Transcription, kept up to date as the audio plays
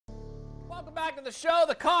Welcome back to the show,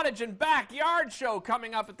 the Cottage and Backyard Show,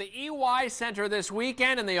 coming up at the EY Center this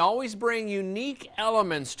weekend, and they always bring unique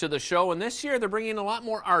elements to the show, and this year they're bringing a lot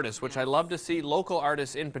more artists, which I love to see, local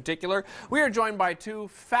artists in particular. We are joined by two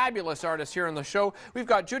fabulous artists here on the show. We've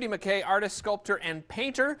got Judy McKay, artist, sculptor, and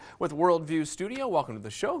painter with Worldview Studio. Welcome to the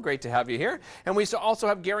show. Great to have you here. And we also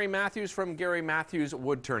have Gary Matthews from Gary Matthews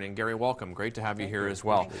Wood Turning. Gary, welcome. Great to have you here as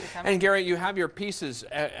well. And Gary, you have your pieces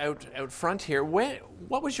out front here.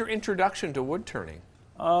 What was your introduction to wood turning?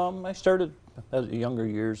 I started as younger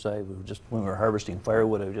years. When we were harvesting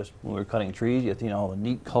firewood, when we were cutting trees, you know, all the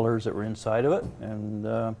neat colors that were inside of it,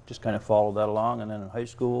 and just kind of followed that along. And then in high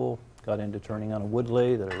school, got into turning on a wood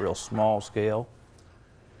lathe at a real small scale.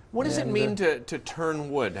 What does it mean to turn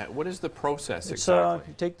wood? What is the process exactly?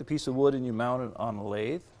 You take the piece of wood and you mount it on a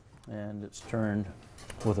lathe, and it's turned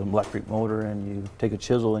with an electric motor, and you take a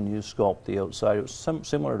chisel and you sculpt the outside. It was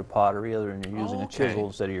similar to pottery, other than you're using a chisel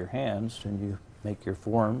instead of your hands, and you make your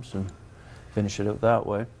forms and finish it out that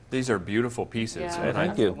way. These are beautiful pieces. Yeah, and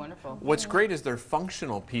thank you. Wonderful. What's great is they're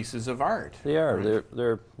functional pieces of art. They are. Right?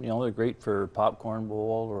 They're great for popcorn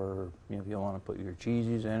bowl, or if you want to put your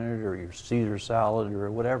cheesies in it, or your Caesar salad,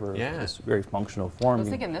 or whatever. Yeah. It's a very functional form. I was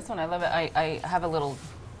thinking this one. I love it. I have a little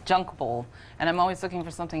junk bowl, and I'm always looking for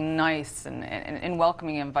something nice and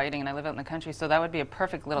welcoming and inviting, and I live out in the country, so that would be a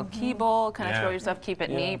perfect little key bowl, kind of throw yourself, keep it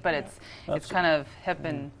neat, but it's kind of hip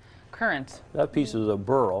and current. That piece is a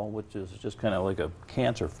burl, which is just kind of like a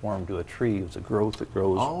cancer form to a tree. It's a growth that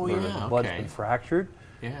grows where the blood's been fractured.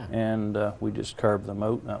 Yeah. And we just carve them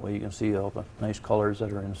out, and that way you can see all the nice colors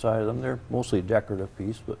that are inside of them. They're mostly a decorative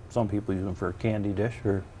piece, but some people use them for a candy dish.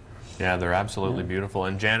 Yeah, they're absolutely beautiful.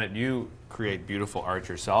 And Janet, you create beautiful art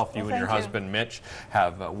yourself. You and your husband Mitch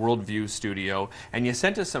have a Worldview Studio, and you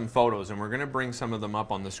sent us some photos, and we're going to bring some of them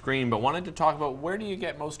up on the screen, but wanted to talk about where do you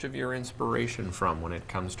get most of your inspiration from when it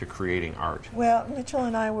comes to creating art? Well, Mitchell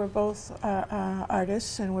and I were both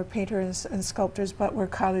artists, and we're painters and sculptors, but we're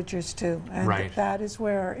cottagers too, and that is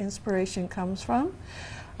where our inspiration comes from.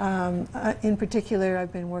 In particular,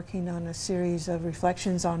 I've been working on a series of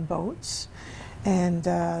reflections on boats, and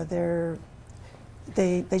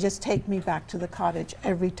they just take me back to the cottage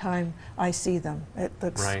every time I see them. It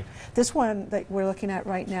looks This one that we're looking at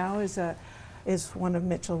right now is one of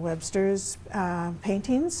Mitchell Webster's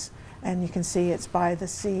paintings, and you can see it's by the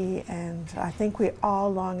sea, and I think we're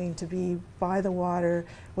all longing to be by the water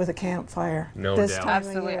with a campfire. No doubt.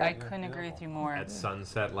 Absolutely, I couldn't agree with you more. At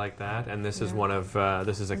sunset like that, and this is one of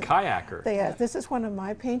this is a kayaker. This is one of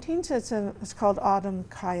my paintings. It's called Autumn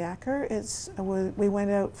Kayaker. We went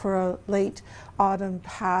out for a late autumn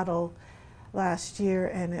paddle last year,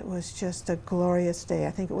 and it was just a glorious day. I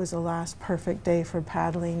think it was the last perfect day for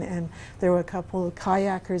paddling, and there were a couple of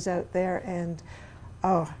kayakers out there, and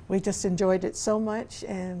we just enjoyed it so much,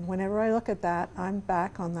 and whenever I look at that, I'm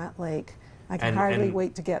back on that lake. I can hardly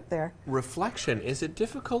wait to get there. Reflection, is it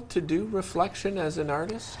difficult to do reflection as an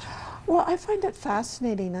artist? Well, I find it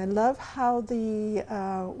fascinating. I love how the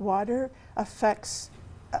water reflects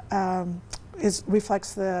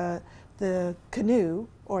the canoe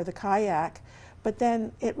or the kayak, but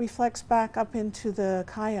then it reflects back up into the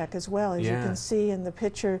kayak as well. As you can see in the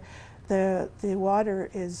picture, the water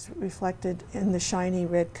is reflected in the shiny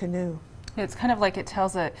red canoe. It's kind of like it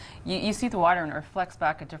tells you see the water and it reflects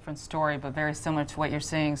back a different story, but very similar to what you're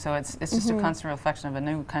seeing, so it's just a constant reflection of a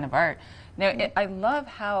new kind of art. Now, I love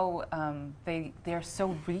how they're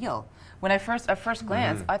so real. When at first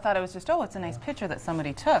glance, I thought it was just, it's a nice picture that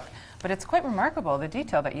somebody took, but it's quite remarkable, the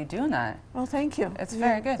detail that you do in that. Well, thank you. It's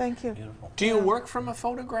very good. Thank you. Beautiful. Do you work from a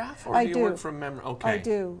photograph, or do you work from memory? Okay. I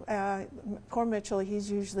do. Poor Mitchell, he's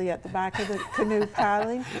usually at the back of the canoe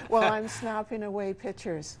paddling while I'm snapping away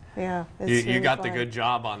pictures. Yeah, it's you really got fun. the good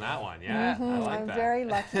job on that one. Yeah, I like I'm that. very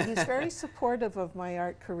lucky. He's very supportive of my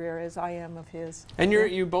art career, as I am of his. And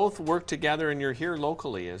you both work together, and you're here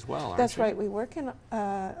locally as well, aren't you? That's right. We work in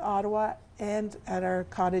Ottawa and at our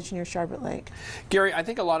cottage near Charlotte Lake. Gary, I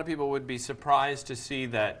think a lot of people would be surprised to see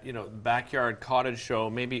that, backyard cottage show,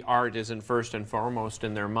 maybe art isn't first and foremost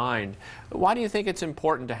in their mind. Why do you think it's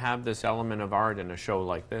important to have this element of art in a show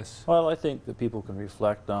like this? Well, I think that people can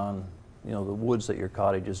reflect on, the woods that your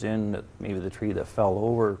cottage is in, that maybe the tree that fell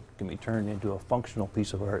over can be turned into a functional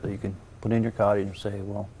piece of art that you can put in your cottage and say,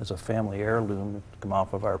 well, it's a family heirloom to come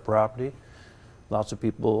off of our property. Lots of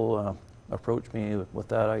people approach me with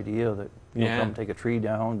that idea that come take a tree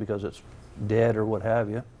down because it's dead or what have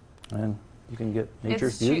you, and you can get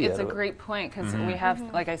nature's beauty out of it. It's a great point, because we have,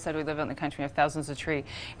 like I said, we live out in the country, we have thousands of trees,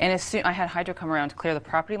 and as soon I had Hydro come around to clear the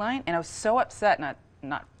property line, and I was so upset,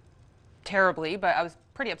 not terribly, but I was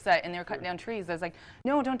pretty upset, and they were cutting down trees. I was like,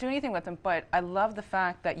 no, don't do anything with them. But I love the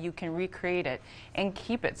fact that you can recreate it and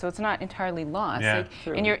keep it, so it's not entirely lost. Yeah.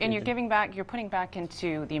 Like, and you're giving back, you're putting back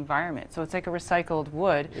into the environment. So it's like a recycled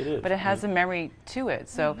wood, but it has a memory to it.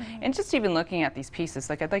 So, and just even looking at these pieces,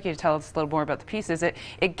 like I'd like you to tell us a little more about the pieces. It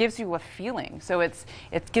gives you a feeling. So it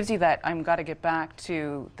gives you that I'm got to get back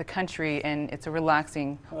to the country, and it's a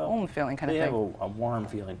relaxing home feeling kind of thing. They have a warm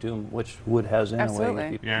feeling to them, which wood has anyway.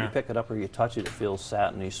 Absolutely. If you pick it up or you touch it, it feels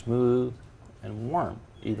satiny smooth and warm,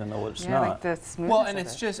 even though it's not. Like the smoothness Well, and of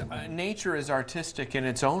it's it. just, nature is artistic in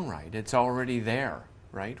its own right. It's already there,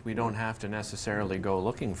 right? We don't have to necessarily go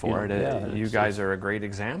looking for it. You guys are a great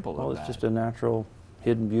example of that. Well, it's just a natural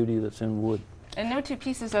hidden beauty that's in wood. And no two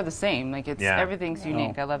pieces are the same. Like everything's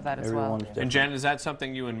unique. I love that as well. And Jen, is that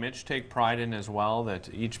something you and Mitch take pride in as well, that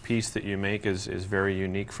each piece that you make is very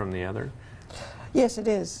unique from the other? Yes, it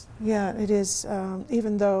is. Yeah, it is.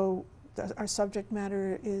 Even though our subject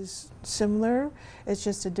matter is similar, it's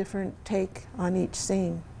just a different take on each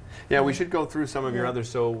scene. Yeah, we should go through some of your others.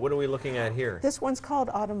 So what are we looking at here? This one's called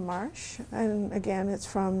Autumn Marsh, and again, it's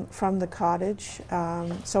from the Cottage.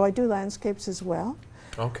 So I do landscapes as well.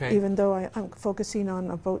 Okay. Even though I'm focusing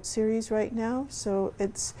on a boat series right now, so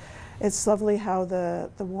it's lovely how the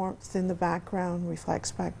warmth in the background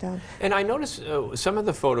reflects back down. And I noticed some of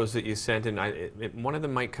the photos that you sent, and one of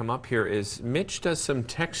them might come up here, is Mitch does some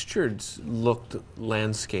textured looked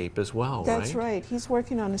landscape as well, That's right. He's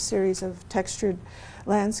working on a series of textured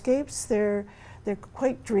landscapes. They're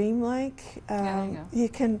quite dreamlike. You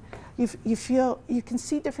can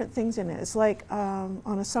see different things in it. It's like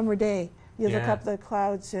on a summer day. You look up the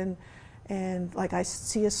clouds and like I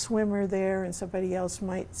see a swimmer there, and somebody else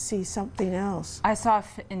might see something else. I saw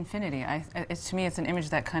infinity. To me, it's an image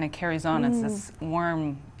that kind of carries on. It's this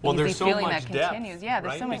warm, easy feeling that continues. Yeah,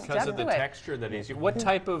 there's so much because depth of the to it. texture that he's using. What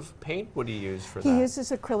type of paint would he use for that? He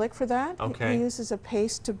uses acrylic for that. Okay. He uses a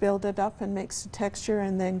paste to build it up and makes the texture,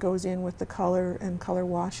 and then goes in with the color and color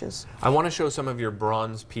washes. I want to show some of your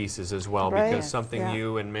bronze pieces as well, Right. because something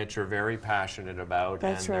you and Mitch are very passionate about.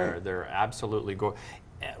 That's and right. They're absolutely gorgeous.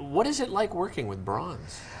 What is it like working with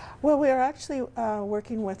bronze? Well, we are actually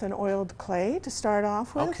working with an oiled clay to start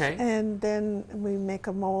off with, and then we make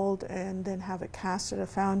a mold and then have it cast at a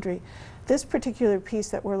foundry. This particular piece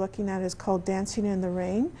that we're looking at is called Dancing in the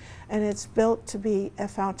Rain, and it's built to be a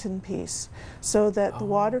fountain piece, so that the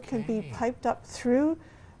water can be piped up through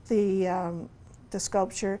the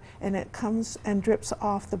sculpture, and it comes and drips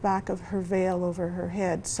off the back of her veil over her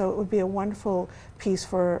head. So it would be a wonderful piece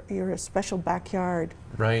for your special backyard.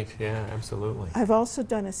 Right, yeah, absolutely. I've also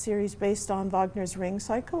done a series based on Wagner's Ring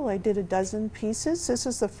Cycle. I did a dozen pieces. This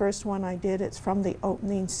is the first one I did. It's from the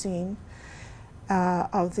opening scene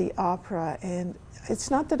of the opera. And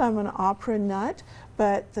it's not that I'm an opera nut,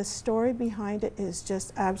 but the story behind it is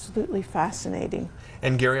just absolutely fascinating.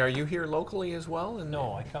 And Gary, are you here locally as well?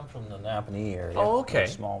 No, I come from the Napanee area. Oh, okay. A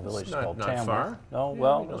small village called not Tamworth. far. No,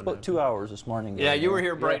 well, it was about 2 hours this morning. Yeah, you were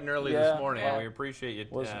here bright and early this Yeah. morning. Yeah. We appreciate you.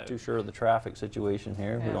 Wasn't too sure of the traffic situation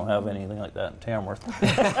here. We don't have anything like that in Tamworth.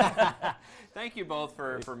 Thank you both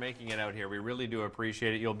for making it out here. We really do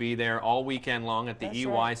appreciate it. You'll be there all weekend long at the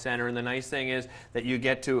EY Center, and the nice thing is that you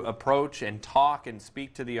get to approach and talk and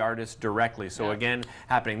speak to the artists directly. So again,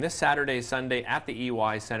 happening this Saturday, Sunday at the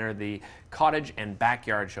EY Center, the Cottage and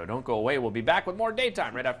Backyard Show. Don't go away. We'll be back with more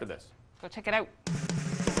Daytime right after this. Go check it out.